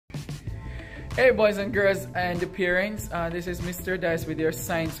Hey boys and girls and the parents, this is Mr. Dice with your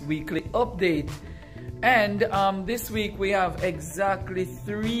Science Weekly Update. And this week we have exactly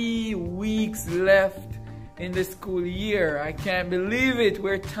 3 weeks left in the school year. I can't believe it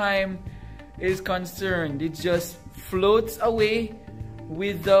where time is concerned. It just floats away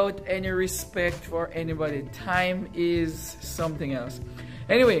without any respect for anybody. Time is something else.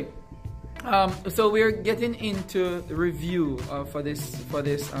 Anyway, so we're getting into the review for this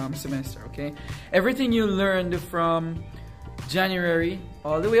semester. Okay, everything you learned from January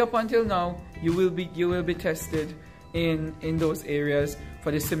all the way up until now, you will be tested in those areas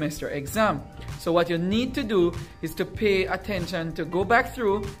for the semester exam. So what you need to do is to pay attention, to go back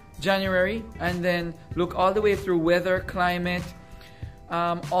through January and then look all the way through weather, climate,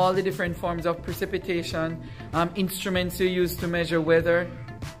 all the different forms of precipitation, instruments you use to measure weather,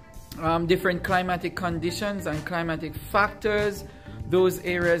 different climatic conditions and climatic factors, those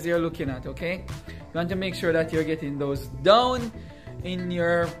areas you're looking at. Okay, you want to make sure that you're getting those down in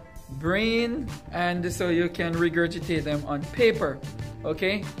your brain and so you can regurgitate them on paper.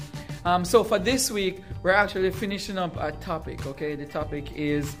 Okay, so for this week we're actually finishing up a topic. Okay, the topic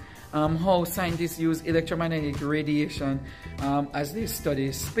is how scientists use electromagnetic radiation as they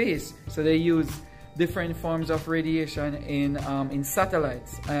study space. So they use different forms of radiation in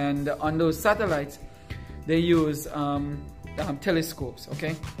satellites, and on those satellites they use telescopes.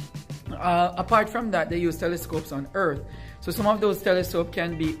 Okay, apart from that, they use telescopes on Earth. So some of those telescopes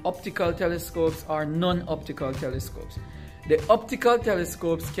can be optical telescopes or non-optical telescopes. The optical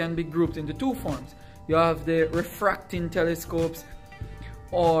telescopes can be grouped into 2 forms. You have the refracting telescopes,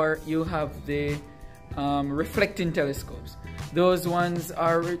 or you have the reflecting telescopes. Those ones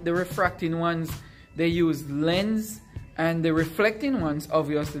are the refracting ones. They use lens, and the reflecting ones,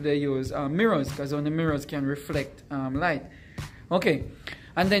 obviously, they use mirrors, because only mirrors can reflect light. Okay,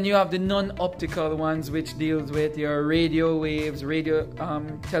 and then you have the non-optical ones, which deals with your radio waves, radio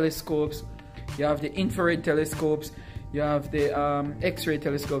telescopes. You have the infrared telescopes. You have the X-ray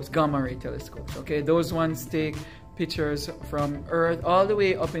telescopes, gamma ray telescopes. Okay, those ones take pictures from Earth all the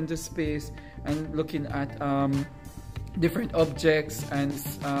way up into space and looking at different objects and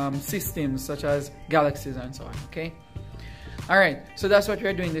systems such as galaxies and so on. Okay, all right, so that's what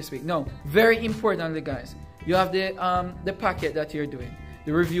we're doing this week. Now, very importantly, guys, you have the packet that you're doing,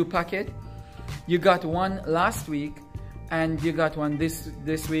 the review packet. You got one last week and you got one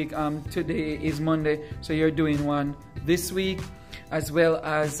this week. Today is Monday, so you're doing one this week as well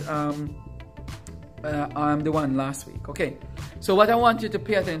as the one last week. Okay, so what I want you to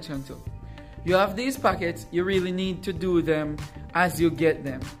pay attention to, you have these packets. You really need to do them as you get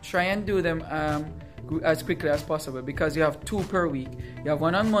them. Try and do them as quickly as possible, because you have 2 per week. You have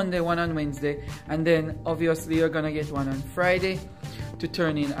one on Monday, one on Wednesday, and then obviously you're gonna get one on Friday to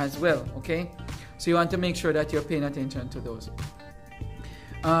turn in as well. Okay, so you want to make sure that you're paying attention to those.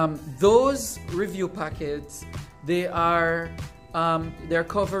 Those review packets, they're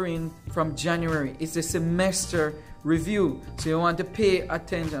covering from January. It's a semester review, so you want to pay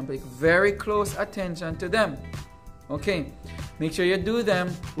attention, pay very close attention to them. Okay, make sure you do them.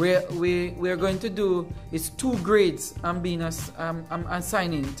 We're going to do is 2 grades. I'm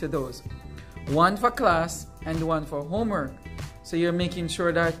assigning to those, 1 for class and 1 for homework. So you're making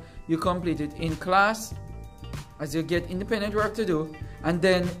sure that you complete it in class as you get independent work to do, and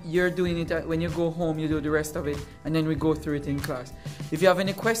then you're doing it when you go home. You do the rest of it, and then we go through it in class. If you have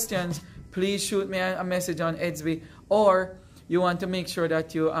any questions, please shoot me a message on Edsby, or you want to make sure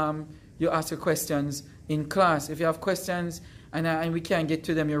that you ask your questions in class. If you have questions and we can't get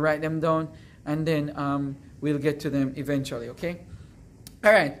to them, you write them down, and then we'll get to them eventually. Okay.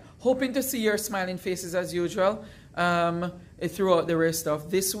 All right. Hoping to see your smiling faces as usual throughout the rest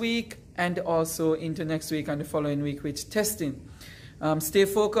of this week and also into next week and the following week with testing. Stay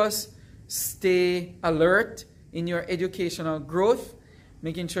focused, stay alert in your educational growth,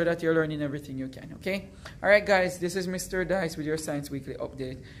 making sure that you're learning everything you can. Okay? All right, guys, this is Mr. Dice with your Science Weekly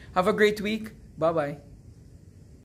Update. Have a great week. Bye-bye.